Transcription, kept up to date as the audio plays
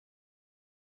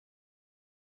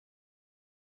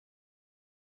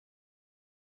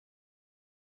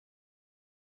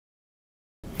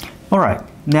Alright,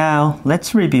 now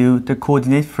let's review the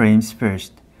coordinate frames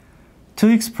first. To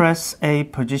express a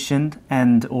position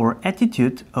and or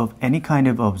attitude of any kind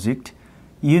of object,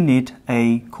 you need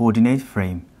a coordinate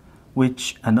frame,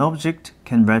 which an object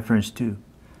can reference to.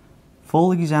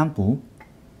 For example,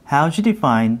 how do you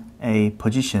define a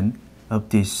position of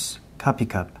this coffee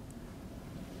cup?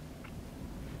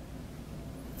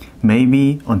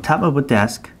 Maybe on top of a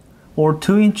desk or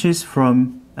 2 inches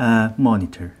from a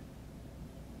monitor.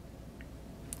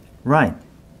 Right,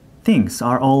 things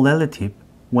are all relative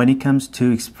when it comes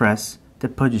to express the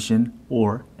position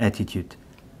or attitude.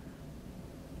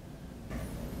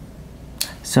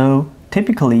 So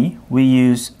typically we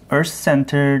use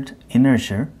Earth-centered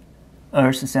inertia,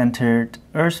 Earth-centered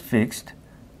Earth-fixed,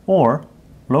 or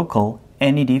local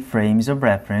NED frames of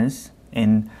reference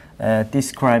in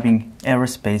describing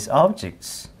aerospace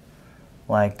objects,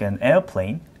 like an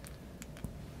airplane,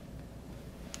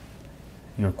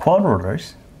 your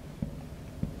quadrotors,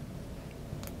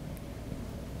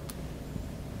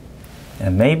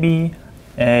 and maybe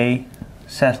a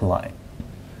satellite.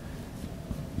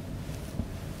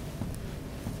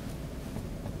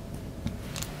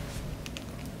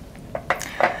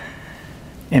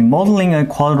 In modeling a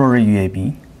quadrotor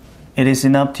UAV, it is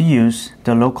enough to use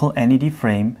the local NED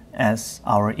frame as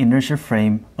our inertial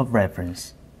frame of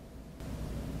reference.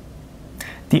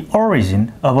 The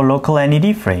origin of a local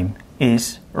NED frame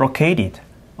is located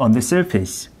on the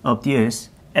surface of the Earth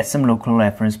at some local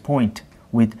reference point,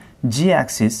 with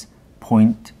z-axis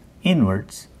point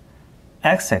inwards,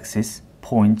 x-axis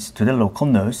points to the local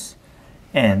nose,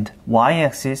 and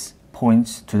y-axis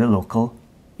points to the local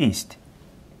east.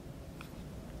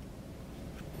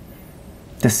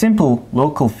 The simple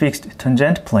local fixed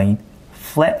tangent plane,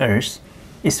 flat Earth,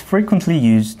 is frequently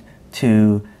used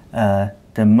to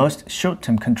the most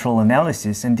short-term control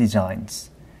analysis and designs.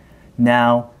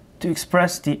 Now, to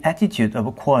express the attitude of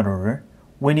a quadrotor,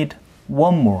 we need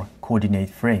one more coordinate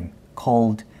frame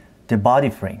called the body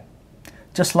frame.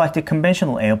 Just like the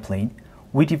conventional airplane,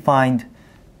 we defined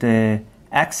the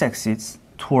x-axis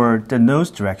toward the nose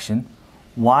direction,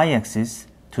 y-axis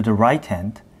to the right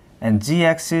hand, and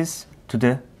z-axis to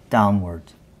the downward.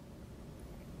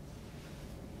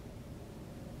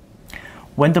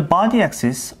 When the body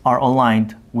axes are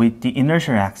aligned with the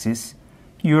inertial axis,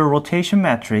 your rotation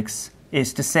matrix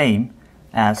is the same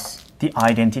as the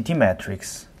identity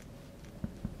matrix.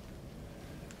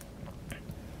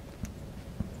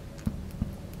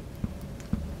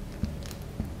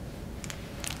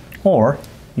 Or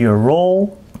your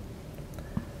roll,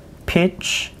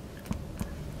 pitch,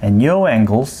 and yaw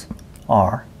angles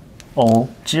are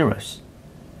all zeros.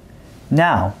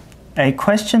 Now, a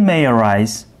question may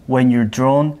arise when your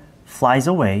drone flies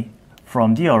away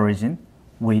from the origin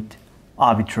with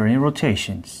arbitrary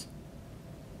rotations.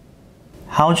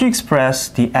 How do you express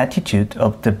the attitude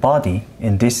of the body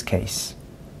in this case?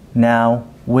 Now,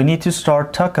 we need to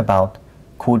start talk about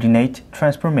coordinate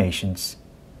transformations.